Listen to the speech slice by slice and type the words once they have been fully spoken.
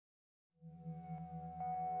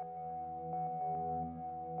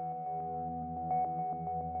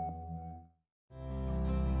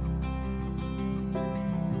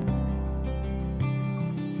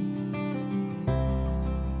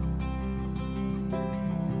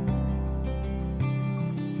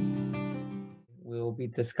be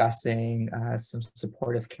discussing some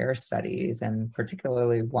supportive care studies, and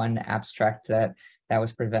particularly one abstract that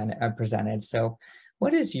was presented. So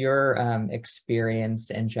what is your experience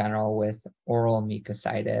in general with oral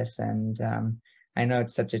mucositis? And I know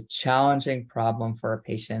it's such a challenging problem for our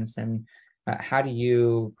patients, and how do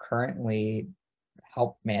you currently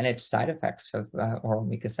help manage side effects of oral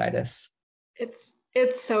mucositis?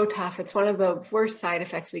 It's so tough. It's one of the worst side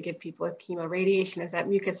effects we give people with chemo radiation is that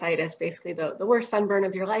mucositis, basically the worst sunburn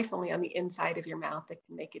of your life, only on the inside of your mouth, that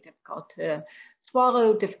can make it difficult to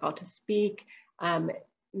swallow, difficult to speak.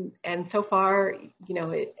 And so far,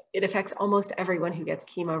 it affects almost everyone who gets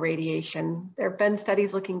chemo radiation. There have been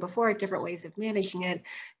studies looking before at different ways of managing it.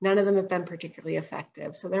 None of them have been particularly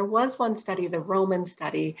effective. So there was one study, the Roman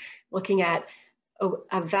study, looking at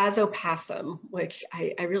a vasopassum, which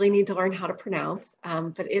I really need to learn how to pronounce,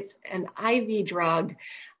 but it's an IV drug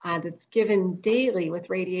that's given daily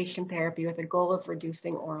with radiation therapy with a goal of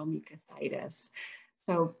reducing oral mucositis.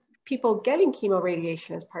 So people getting chemo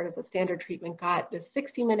radiation as part of the standard treatment got the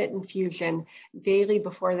 60-minute infusion daily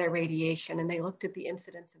before their radiation, and they looked at the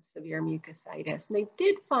incidence of severe mucositis. And they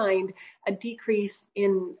did find a decrease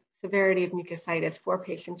in severity of mucositis for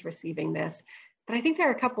patients receiving this. But I think there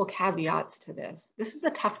are a couple of caveats to this. This is a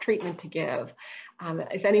tough treatment to give.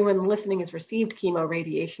 If anyone listening has received chemo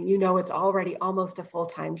radiation, you know it's already almost a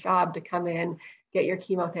full-time job to come in, get your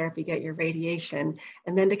chemotherapy, get your radiation,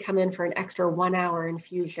 and then to come in for an extra 1-hour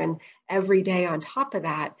infusion every day on top of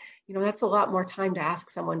that. That's a lot more time to ask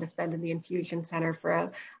someone to spend in the infusion center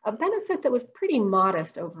for a benefit that was pretty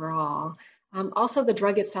modest overall. Also, the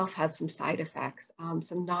drug itself has some side effects,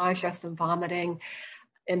 some nausea, some vomiting.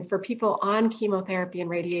 And for people on chemotherapy and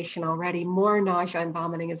radiation already, more nausea and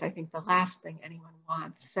vomiting is, I think, the last thing anyone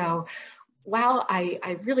wants. So while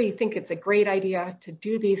I really think it's a great idea to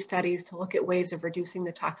do these studies to look at ways of reducing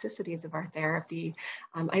the toxicities of our therapy,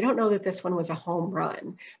 I don't know that this one was a home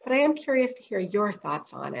run, but I am curious to hear your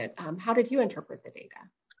thoughts on it. How did you interpret the data?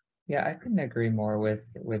 Yeah, I couldn't agree more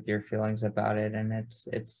with your feelings about it. And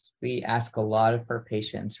we ask a lot of our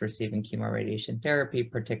patients receiving chemoradiation therapy,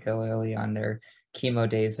 particularly on their chemo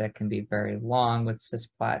days that can be very long with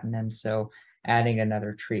cisplatin. And so adding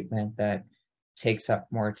another treatment that takes up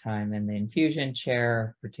more time in the infusion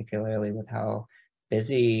chair, particularly with how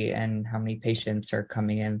busy and how many patients are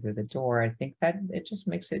coming in through the door, I think that it just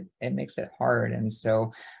makes it hard. And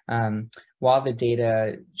so while the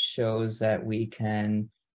data shows that we can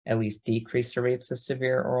at least decrease the rates of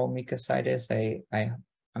severe oral mucositis,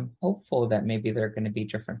 I'm hopeful that maybe there are going to be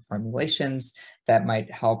different formulations that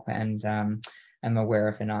might help. And I'm aware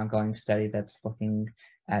of an ongoing study that's looking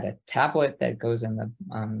at a tablet that goes in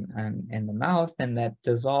the mouth and that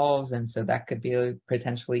dissolves, and so that could be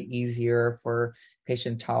potentially easier for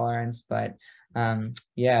patient tolerance. But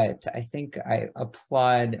yeah, I think I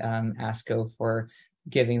applaud ASCO for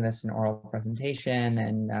giving this an oral presentation,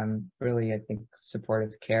 and really, I think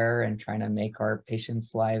supportive care and trying to make our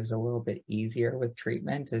patients' lives a little bit easier with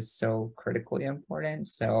treatment is so critically important.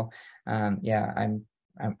 So yeah,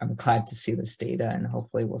 I'm glad to see this data, and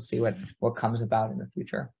hopefully we'll see what comes about in the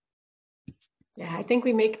future. Yeah, I think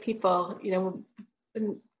we make people,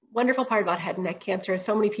 the wonderful part about head and neck cancer is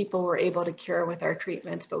so many people were able to cure with our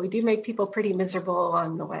treatments, but we do make people pretty miserable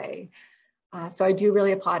along the way. So I do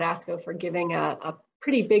really applaud ASCO for giving a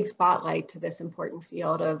pretty big spotlight to this important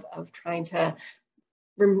field of trying to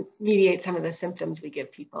remediate some of the symptoms we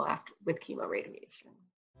give people with chemoradiation.